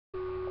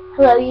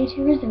Hello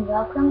YouTubers and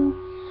welcome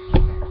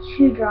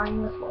to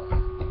Drawing with Wolf.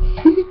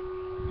 I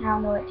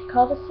don't know what to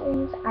call this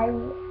series. I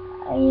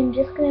am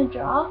just going to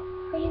draw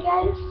for you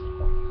guys.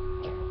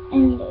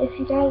 And if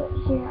you guys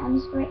here, I'm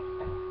just going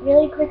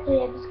really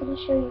quickly, I'm just going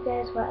to show you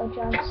guys what I've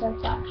drawn so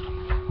far.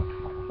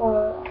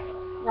 Or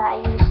that I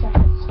use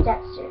some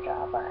steps to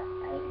draw, but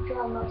I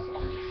draw most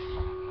of these.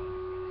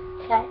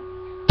 Okay?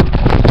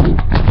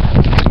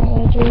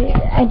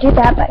 I do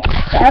that by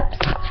steps.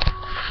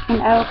 And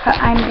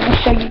I'm going to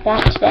show you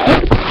that today.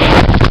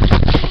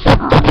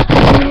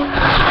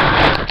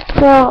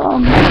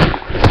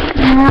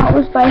 That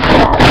was by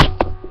steps.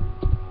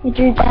 I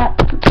drew that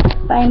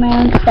by my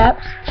own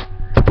steps.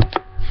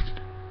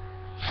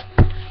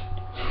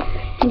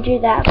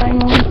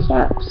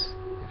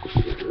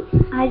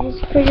 I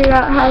just figured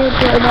out how to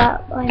draw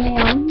that by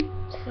my own.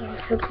 So I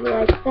hope you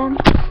like them.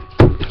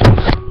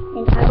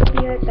 And I will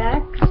be right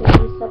back because I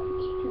just have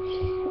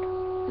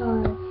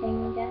to thing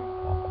again.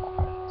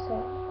 So,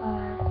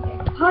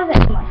 pause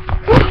it more.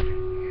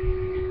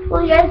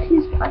 Well, you guys,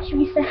 please watch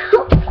me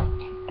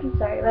I'm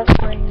sorry about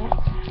doing that.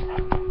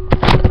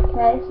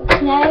 Okay, so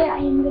today I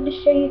am going to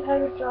show you how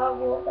to draw a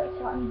wolf. That's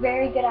what I'm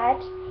very good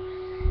at.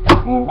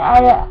 And I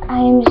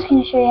am just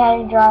going to show you how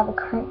to draw the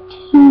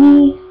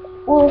cartoony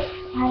wolf.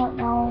 I don't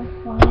know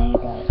why,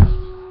 but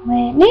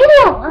maybe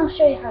I'll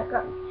show you how to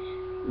draw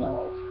the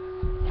wolf.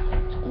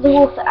 The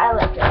wolf that I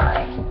like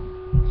drawing.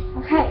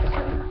 Okay,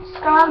 so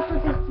start off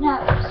with his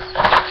nose.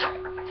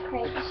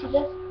 Okay, you see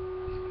this?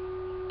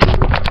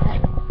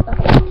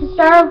 Okay, to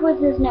start off with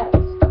his nose,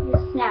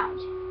 his snout,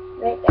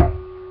 right there,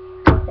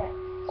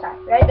 sorry,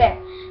 right there.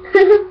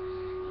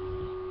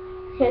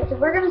 Okay, so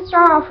we're gonna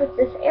start off with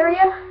this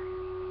area,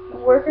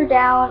 and work her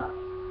down,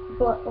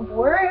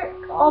 work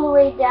all the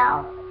way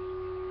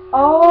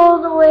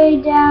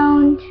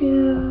down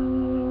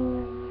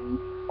to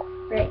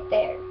right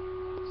there.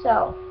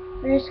 So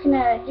we're just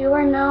gonna do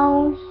our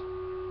nose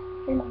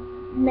and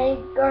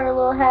make our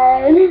little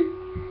head.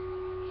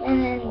 And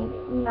then,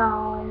 and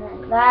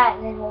then that,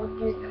 and then we'll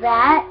do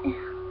that,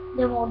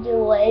 then we'll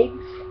do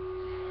legs,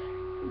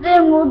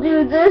 then we'll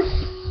do this,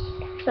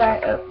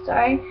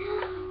 sorry,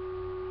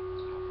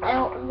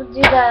 and we'll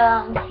do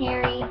the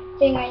hairy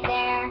thing right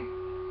there,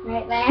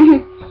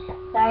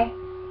 sorry,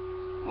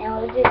 and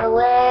we'll do the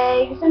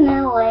legs, and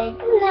then legs,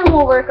 and then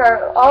we'll work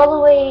all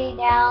the way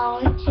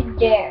down to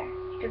there.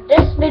 So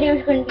this video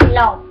is going to be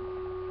long.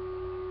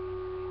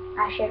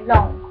 I said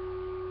long.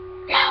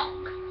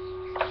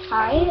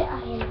 Alright,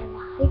 I am in a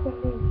hyper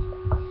mood.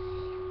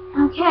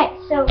 Okay,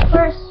 so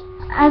first,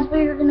 as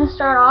we're going to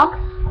start off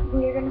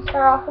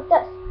with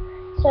this.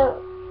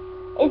 So,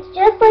 it's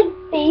just like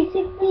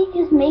basically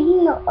just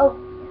making a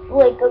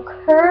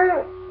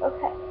curve.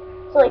 Okay,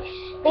 so like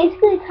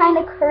basically kind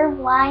of curved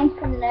lines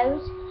for the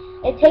nose.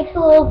 It takes a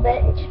little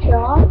bit to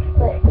draw,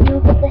 but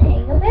you'll get the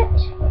hang of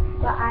it.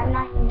 But I'm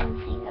not even getting the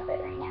hang of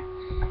it right now.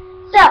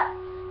 So,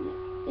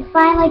 you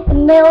find like the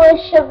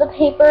middle-ish of the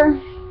paper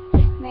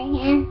right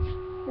here.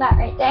 Not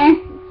right there.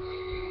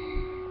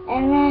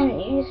 And then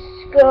you just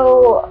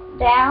go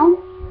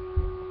down.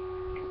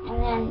 And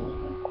then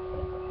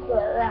go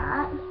to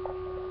that.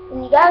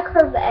 And you gotta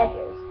curve the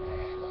edges.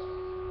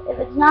 If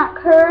it's not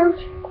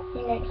curved,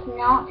 then it's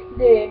not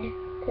good.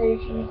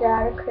 Because you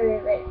gotta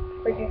curve it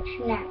for your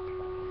snap.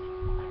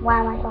 Why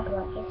am I talking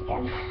about this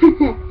again?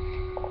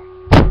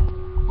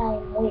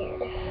 I'm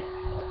weird.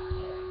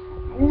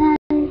 And then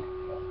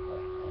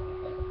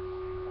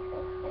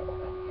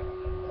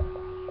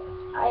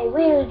I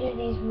will do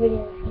these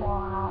videos more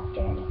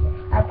often.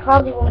 I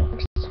probably won't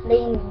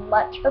explain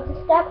much of the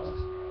steps,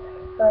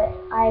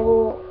 but I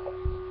will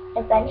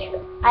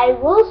eventually. I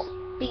will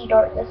speed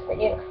art this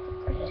video.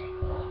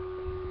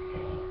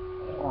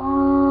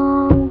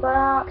 Long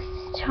box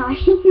time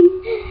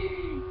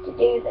to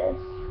do this.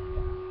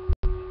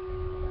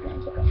 It's gonna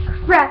take a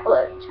crap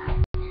load of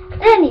time.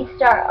 Then you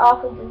start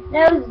off with his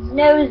nose. His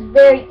nose is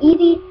very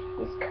easy.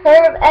 His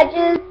curved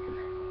edges,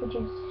 which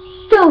is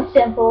so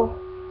simple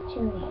to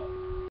me.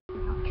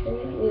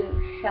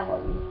 Some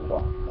of these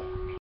people.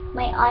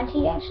 My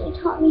auntie actually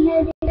taught me how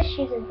to do this.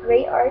 She's a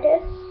great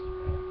artist.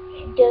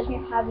 She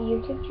doesn't have a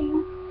YouTube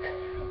channel,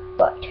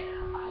 but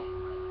I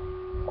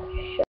will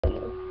show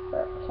you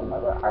some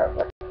of her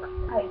artwork.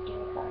 I do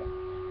have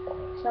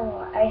some.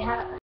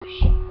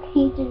 She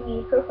painted me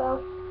a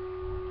profile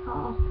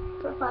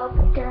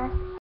picture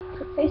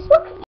for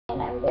Facebook,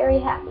 and I'm very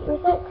happy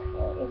with it.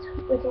 It's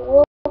with a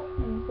wolf,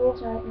 and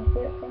wolves are my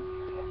favorite thing.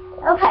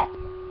 Okay.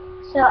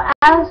 So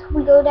as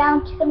we go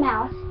down to the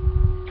mouth,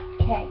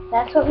 okay,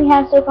 that's what we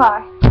have so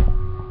far.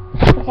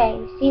 Okay,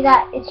 you see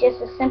that? It's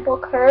just a simple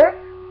curve,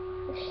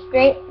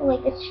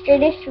 like a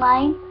straightish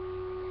line,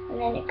 and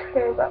then it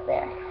curves up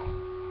there.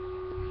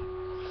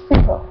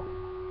 Simple.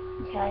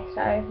 Okay,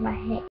 sorry, my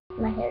hair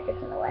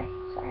gets in the way.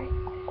 Sorry.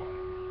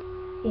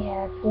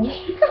 Yeah,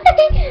 please.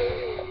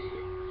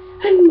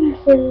 I'm a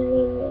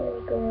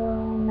little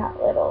girl,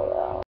 not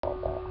little though,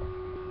 but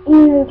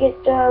you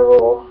get the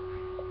rule.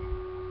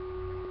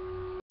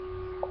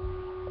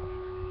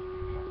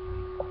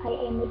 I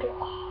am a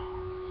draw.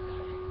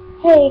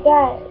 hey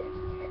guys,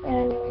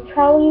 and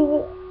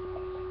probably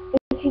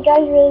if you guys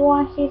really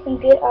want to see some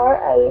good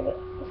art, I would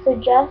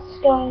suggest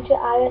going to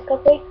Iris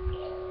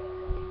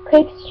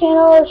Quick's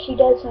channel. She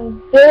does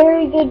some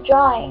very good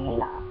drawing,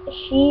 and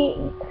she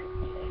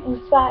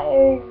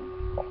inspired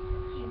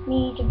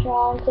me to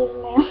draw and save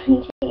my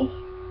own team.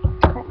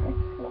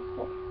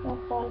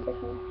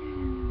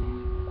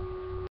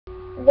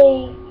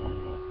 They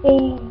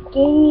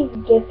gave me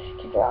gifts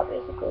to draw,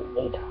 basically.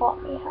 They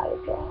taught me how to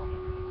draw.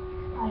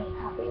 I'm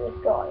happy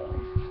with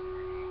drawing.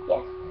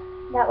 Yes,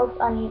 that looks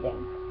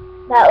uneven.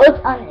 That looks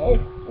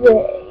uneven.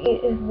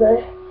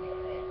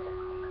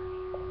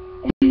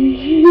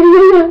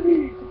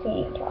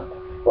 Can't talk.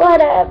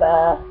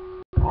 Whatever.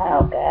 I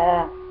don't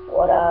care.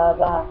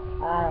 Whatever.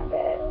 I don't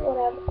care.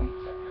 Whatever.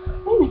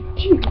 Oh my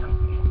god.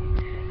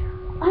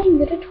 I'm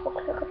gonna talk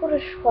like a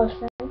British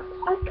person.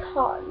 I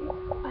can't.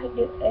 I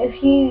do.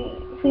 If you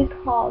please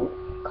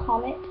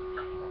comment.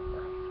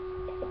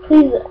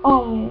 Please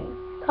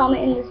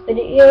comment in this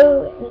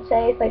video and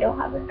say if I don't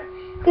have a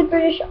good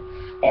British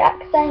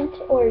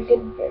accent or a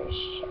good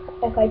British.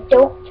 If I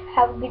don't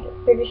have a good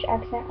British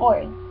accent or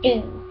I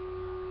do.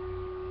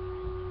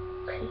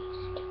 Please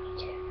do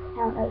it. I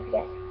don't know if you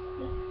guys can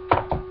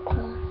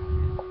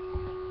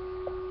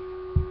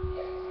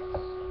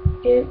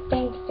see. Don't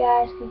think you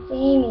guys can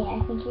see me.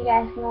 I think you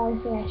guys can only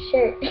see my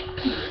shirt.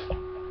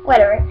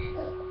 Whatever.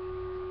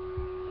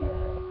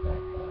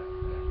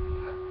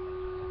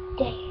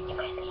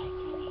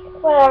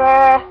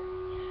 Whatever.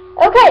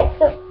 Okay,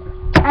 so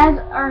as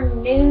our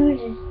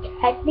news is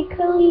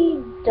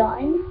technically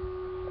done,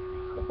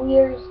 we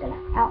are just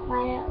gonna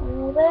outline it a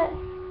little bit.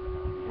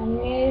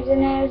 News.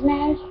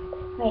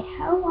 Wait,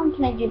 how long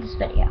can I do this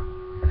video?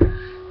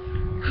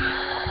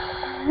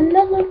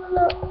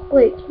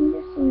 Wait, can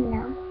you see me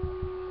now?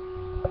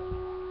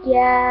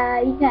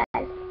 Yeah, you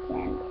guys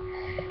can.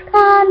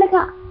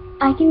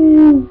 I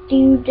can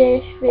do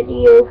this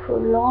video for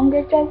longer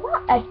if I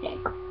want, I think.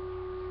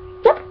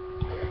 Yep.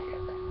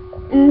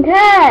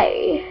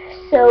 Okay,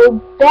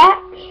 so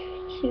back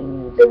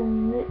to the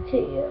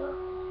video.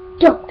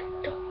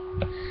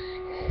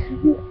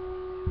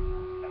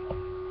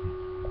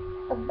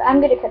 I'm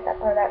gonna cut that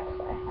part out.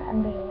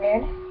 I'm being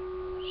weird.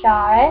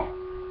 Sorry,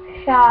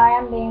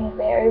 I'm being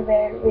very,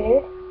 very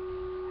weird.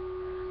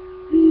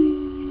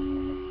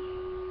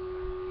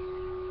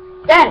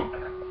 Done.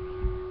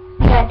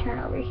 I gotta turn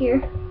over here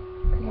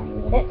because I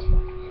need it.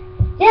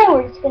 Then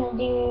we're just gonna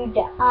do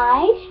the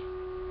eyes.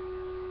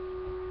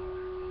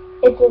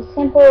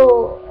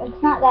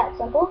 It's not that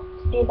simple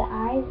to do the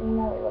eyes, even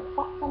though it looks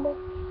that simple.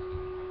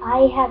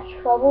 I have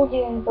trouble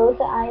doing both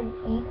the eyes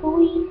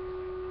equally.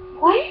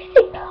 Why is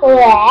it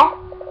clear?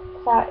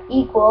 Sorry,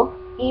 equal.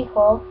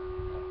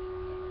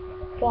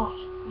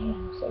 Gosh, I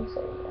am so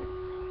sorry.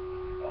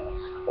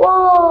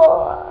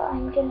 Whoa,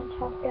 I'm gonna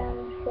talk down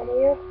this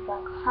video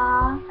about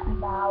how and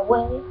about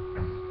way.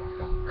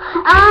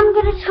 I'm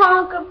gonna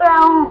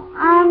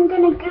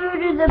go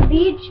to the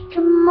beach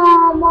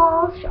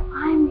tomorrow, so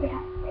I'm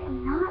gonna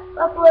not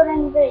upload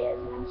any videos.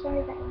 And I'm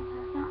sorry that I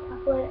have not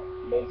uploaded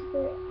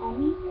basically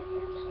any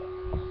videos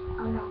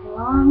in a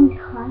long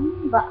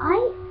time, but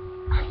I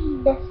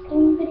miss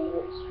doing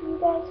videos for you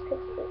guys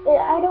because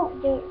I don't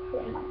do it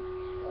for money.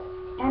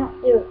 I don't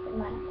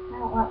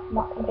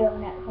like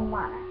doing it for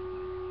money.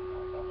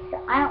 So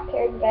I don't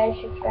care if you guys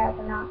subscribe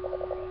or not.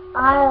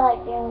 I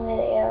like doing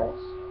videos.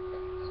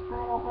 So I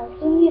don't like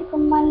doing it for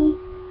money.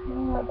 I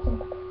don't like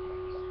doing it.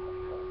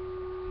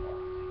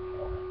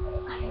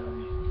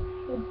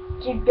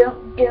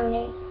 Don't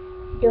donate.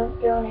 Don't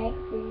donate,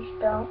 please.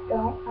 Don't. I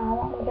don't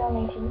want no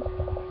donations.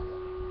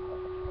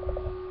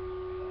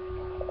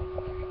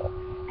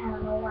 I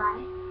don't know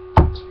why. I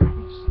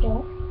just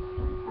don't.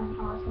 I'm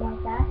awesome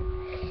like that.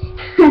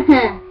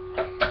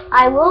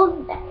 I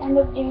will end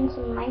up doing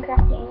some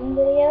Minecraft gaming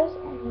videos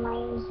and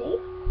Mine-Z,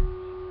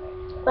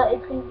 but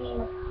it's going to be in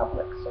a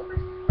public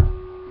server.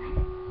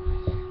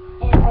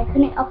 And I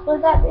couldn't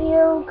upload that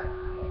video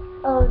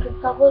of the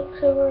public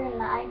server and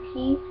the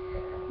IP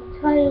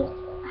because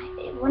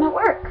it wouldn't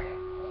work.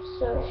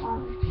 So,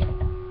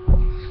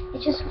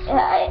 it just,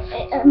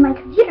 my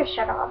computer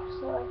shut off,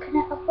 so I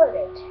couldn't upload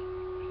it.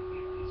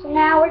 So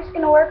now we're just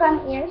going to work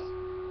on ears.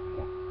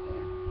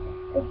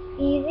 It's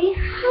easy.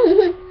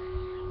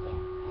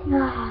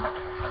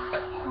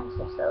 I'm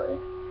so silly.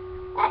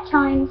 At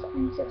times,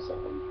 I'm so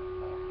silly.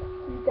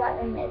 You gotta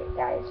admit it,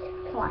 guys.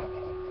 Come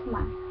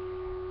on.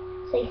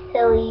 Say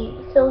silly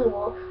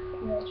wolf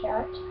in the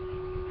chat.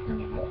 In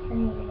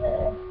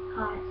the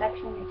comment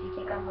section if you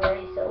think I'm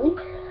very silly.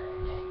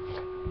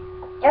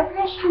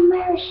 Yes, I'm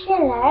very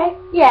silly.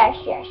 Yes,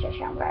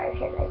 I'm very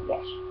silly.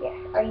 Yes.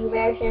 Are you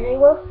very silly,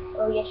 Wolf?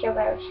 Oh, yes, you're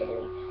very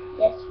silly.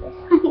 Yes,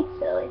 I'm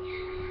silly.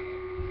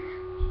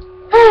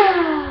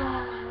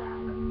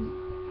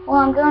 Well,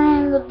 I'm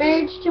going to the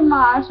beach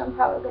tomorrow, so I'm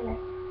probably going to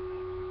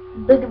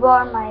big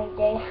bar my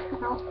day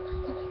out.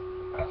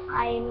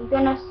 I'm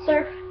going to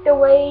surf the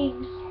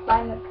waves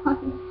by my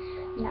phone.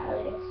 Not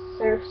really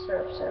surf.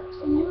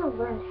 I never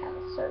learned how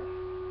to surf.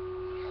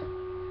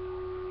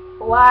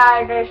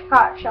 Why is this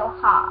part so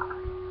hard?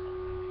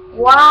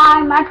 Why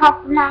am I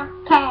talking like a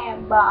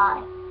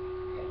cowboy?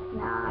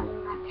 No, I'm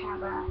not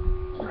cowboy.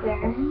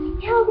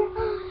 Cowboy.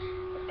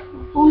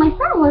 Well, my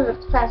friend was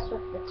obsessed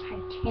with the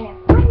Titanic.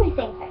 Why am I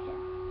saying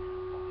Titanic?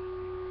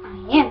 I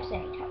am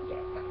saying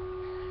Titanic.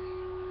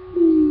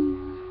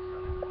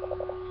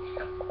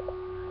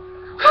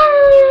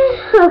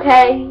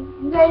 Okay,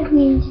 you guys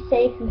need to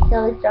say some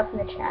silly stuff in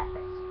the chat.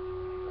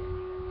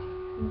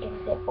 I'm gonna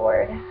get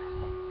bored.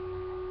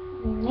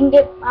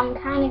 I'm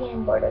kind of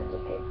getting bored of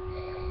YouTube.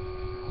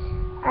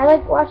 I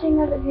like watching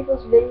other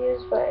people's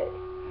videos, but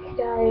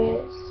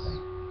guys,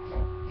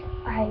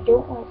 I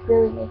don't like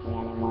really making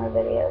any more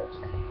videos.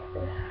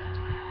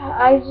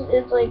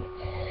 It's like,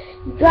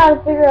 you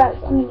gotta figure out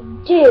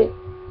something to do.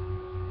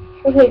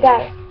 Okay,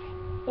 guys,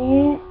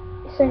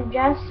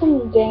 suggest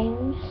some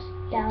games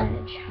down in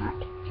the chat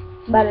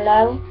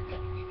below,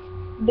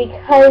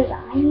 because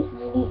I'm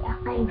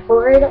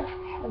bored of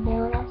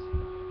doing this.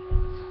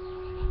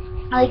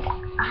 Like,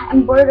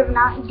 I'm bored of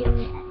not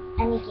doing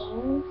any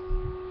games.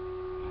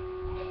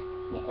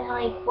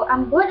 Like, well,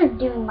 I'm bored of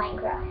doing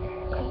Minecraft.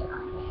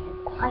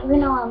 Even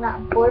though I'm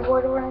not bored of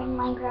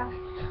Minecraft,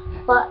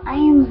 but I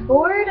am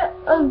bored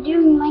of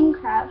doing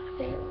Minecraft.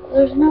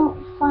 There's no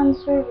fun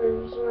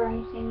servers or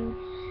anything,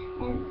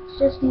 and it's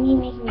just me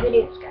making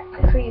videos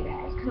for you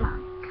guys. Come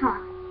on.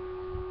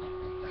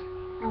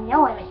 I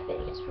know I make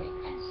videos for you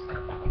guys.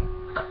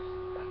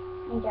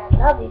 And I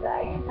love you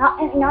guys. Not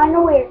in a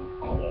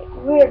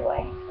weird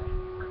way.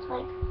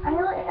 Like, I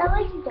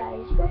like you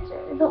guys. You guys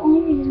are the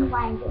only reason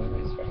why I'm doing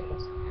these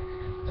videos.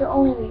 The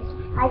only reason.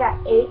 I got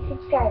 8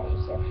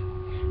 subscribers, so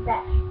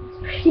that is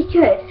pretty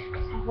good.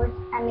 Because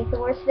I make the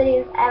worst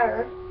videos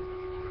ever.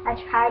 I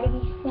try to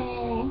be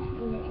funny.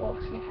 Well,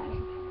 sometimes.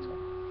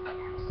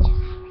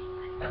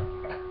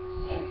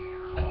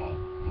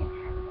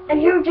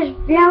 And you just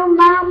blow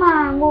my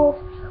mind, Wolf.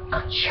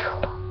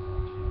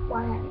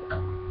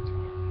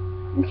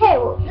 Okay,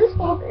 well, this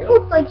wolf, it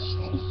looks like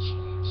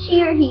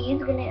she or he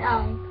is gonna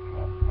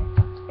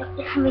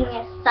having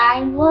a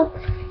side look,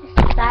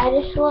 a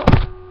stylish look.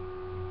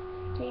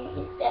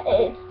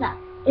 It's not.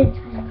 It's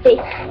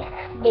basically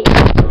not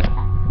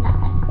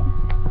that good.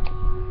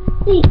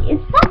 See,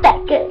 it's not that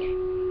good.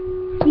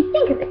 If you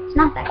think of it, it's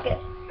not that good.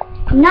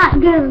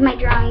 Not good as my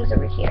drawings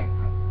over here.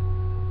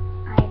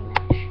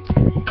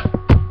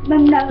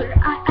 I'm not sure.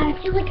 I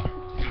feel like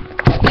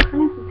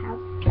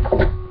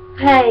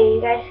hey,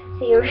 you guys can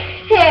see over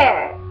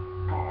there.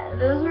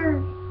 Those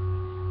are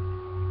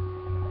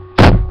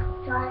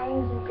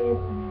drawings are good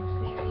when I was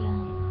very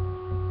young.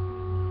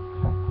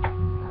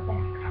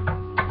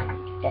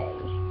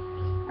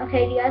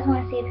 Okay, do you guys want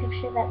to see a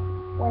picture that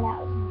when I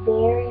was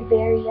very,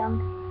 very young?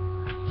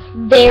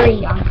 Very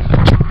young.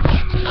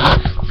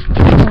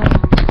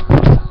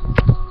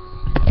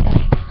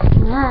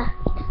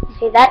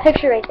 See that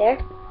picture right there?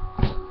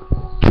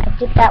 I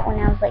did that when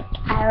I was like,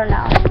 I don't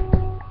know,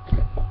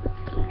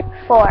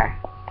 4.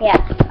 Yeah,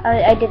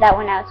 I did that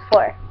when I was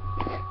 4.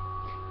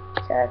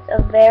 So that's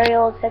a very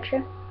old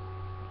picture.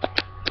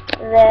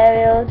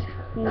 Very old,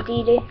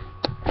 indeed.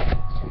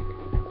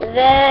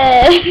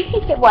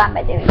 What am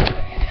I doing?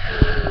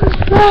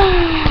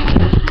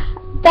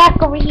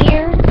 Back over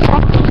here.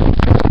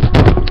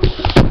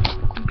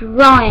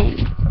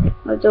 Drawing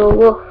of the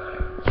wolf.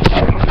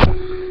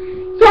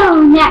 So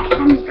next,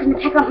 I'm just gonna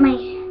pick up my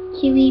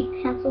kiwi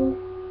pencil.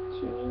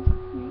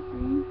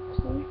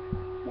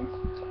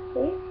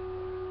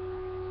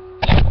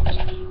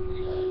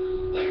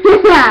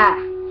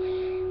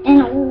 And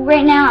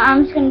right now,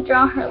 I'm just gonna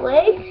draw her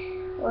leg,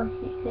 or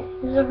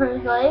his or her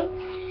leg.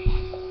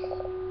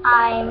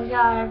 I'm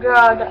gonna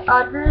draw the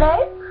other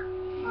leg.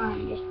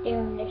 I'm just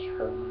doing this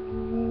for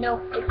no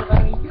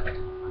particular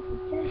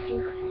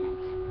reason.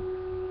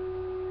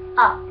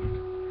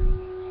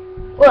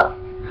 Well,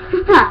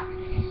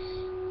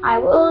 I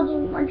will do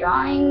more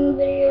drawing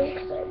videos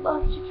because I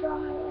love to draw.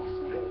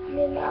 I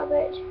love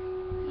it.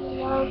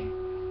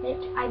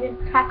 I've been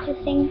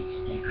practicing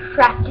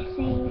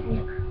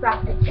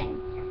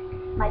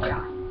my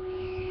drawing.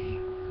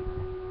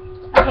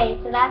 Okay,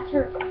 so that's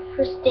her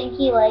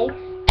stinky leg.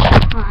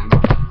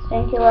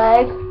 Stinky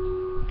leg.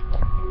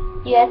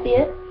 You guys see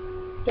it?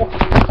 Yeah.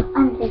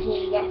 I'm thinking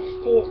you guys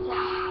see it.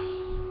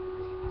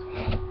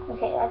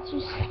 Okay, that's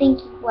her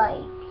stinky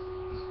leg.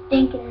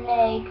 Stinking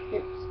leg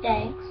that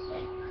stinks.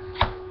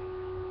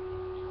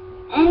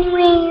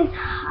 Anyways,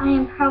 I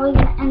am probably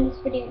going to end this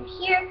video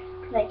here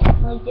because I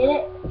definitely did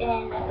it.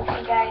 And if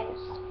you guys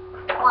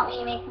want me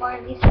to make more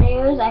of these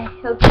videos, I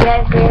hope you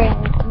guys really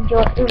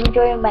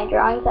enjoy my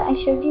drawings that I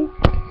showed you.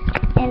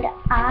 And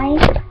I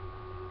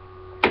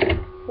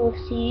will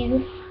see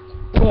you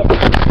later.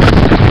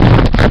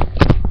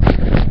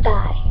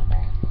 Bye.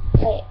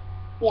 Wait.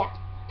 Yeah.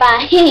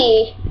 Bye.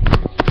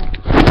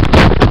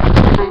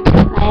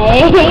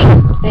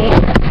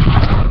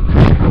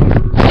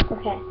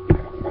 Okay.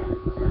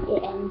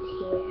 It ends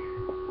here.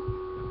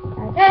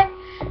 Okay.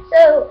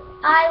 So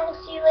I will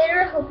see you later.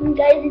 Hope you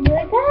guys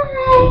enjoy.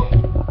 Bye.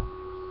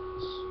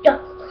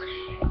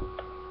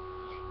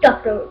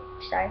 Stop.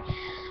 Sorry.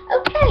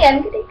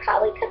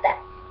 probably cut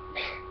that.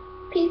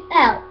 Peace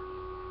out.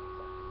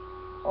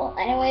 Well,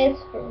 anyways,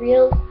 for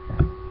real.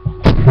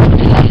 Dun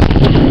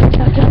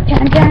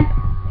dun dun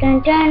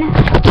dun dun.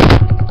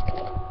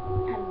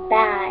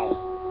 Bye.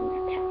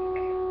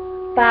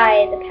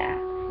 Buy the pack.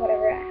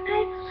 Whatever.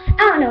 I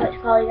don't know what to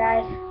call you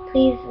guys.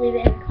 Please leave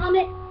it in the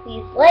comment.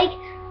 Please like.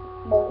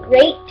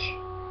 Rate.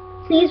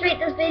 Please rate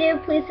this video.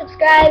 Please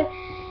subscribe.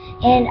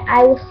 And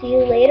I will see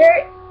you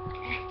later.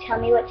 Tell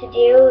me what to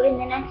do in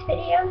the next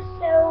video.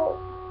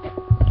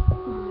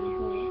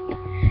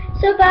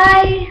 So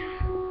bye.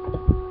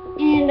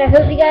 And I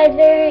hope you guys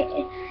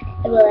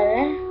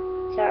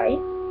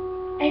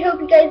I hope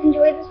you guys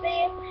enjoyed this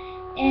video.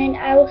 And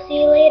I will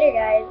see you later,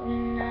 guys,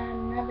 in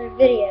another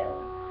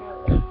video.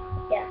 Probably.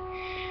 Yeah.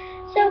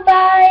 So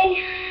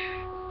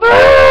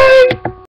bye.